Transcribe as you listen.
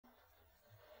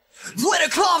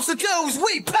it comes to dues,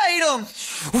 we paid them.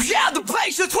 We had the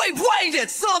patience, we waited.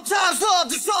 Sometimes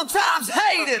loved and sometimes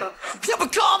hated.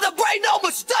 Typical, there ain't no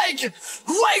mistaking.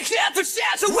 We get the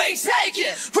chance and we take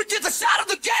it. We get the shot of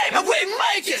the game and we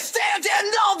make it.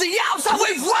 Standing on the outside,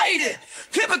 we waited.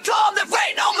 Typical, there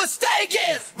ain't no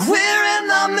mistaking. We're in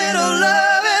the middle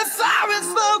of it, fire and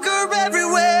smoke are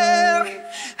everywhere.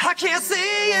 I can't see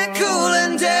it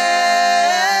cooling down.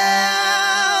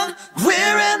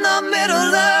 We're in the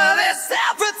middle of it, it's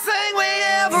everything we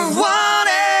ever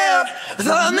wanted.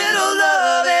 The middle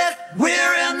of it,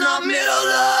 we're in the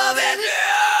middle of it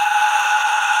now.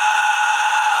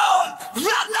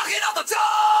 Not knocking on the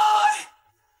door.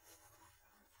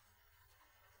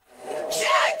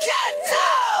 Can't get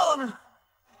down.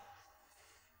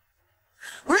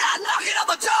 We're not knocking on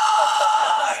the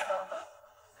door.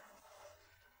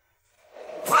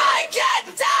 Break it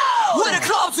down. When it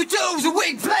comes to dues,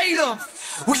 we paid them.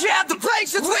 We have the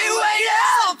patience, we waited.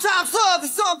 Sometimes love and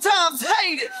sometimes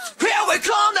hate it. Here we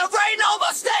come, there ain't no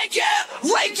mistaking.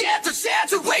 We get the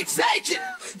chance and we take it.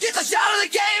 Get the shot of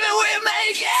the game and we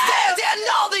make it. Standing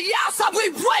on the outside, we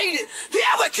waited.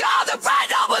 Here we come, there ain't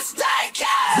no mistaking.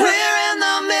 We're in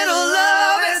the middle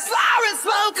of it, fire and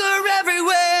smoke are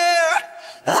everywhere.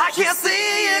 I can't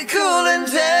see it cooling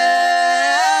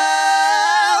down.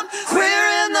 We're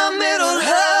in the middle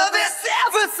of it, it's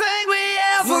everything we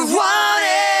ever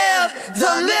wanted.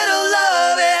 The middle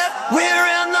of it, we're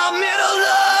in the middle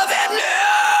of it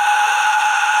now.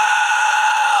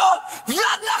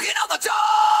 Not knocking on the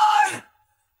door.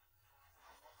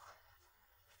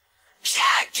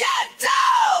 Can't get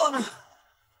down.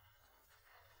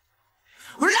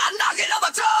 We're not knocking on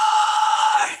the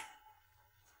door.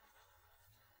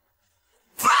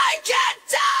 Break it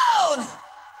down.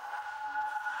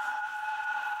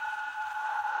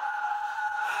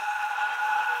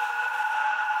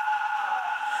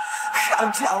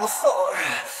 I'm down the floor,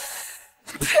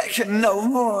 begging no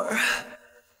more.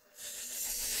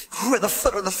 With a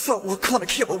foot on the throat, we're gonna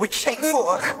get what we came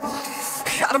for.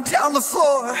 Got him down the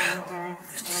floor,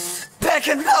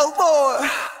 begging no more.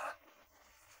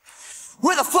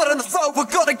 With a foot on the throat, we're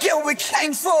gonna get what we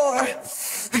came for.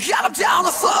 Got him down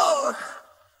the floor,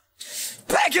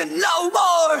 begging no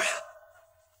more.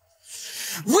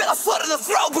 With a foot in the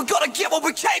throat, we're gonna get what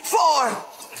we came for.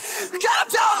 Got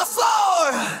him down the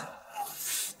floor,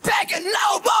 begging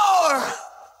no more.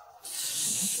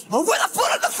 With a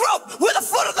foot in the throat, with a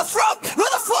foot in the throat,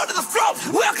 with a foot in the throat,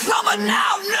 we're coming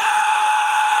out now.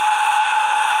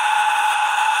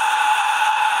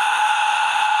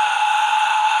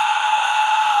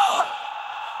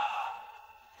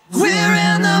 We're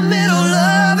in the middle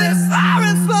of it, fire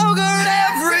and smoke are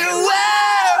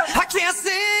everywhere. I can't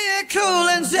see it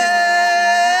cooling down.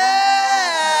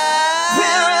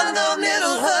 We're in the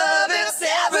middle of it, it's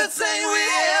everything we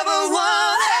ever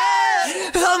wanted.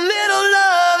 The middle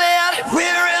of it,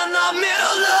 we're in the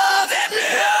middle of it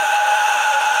now.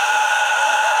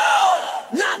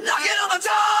 Not knocking on the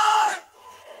door.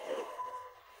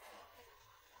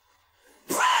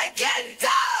 Break it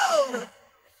down.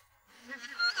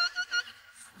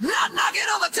 Not knocking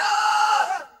on the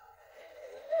door.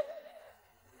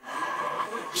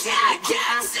 Can't get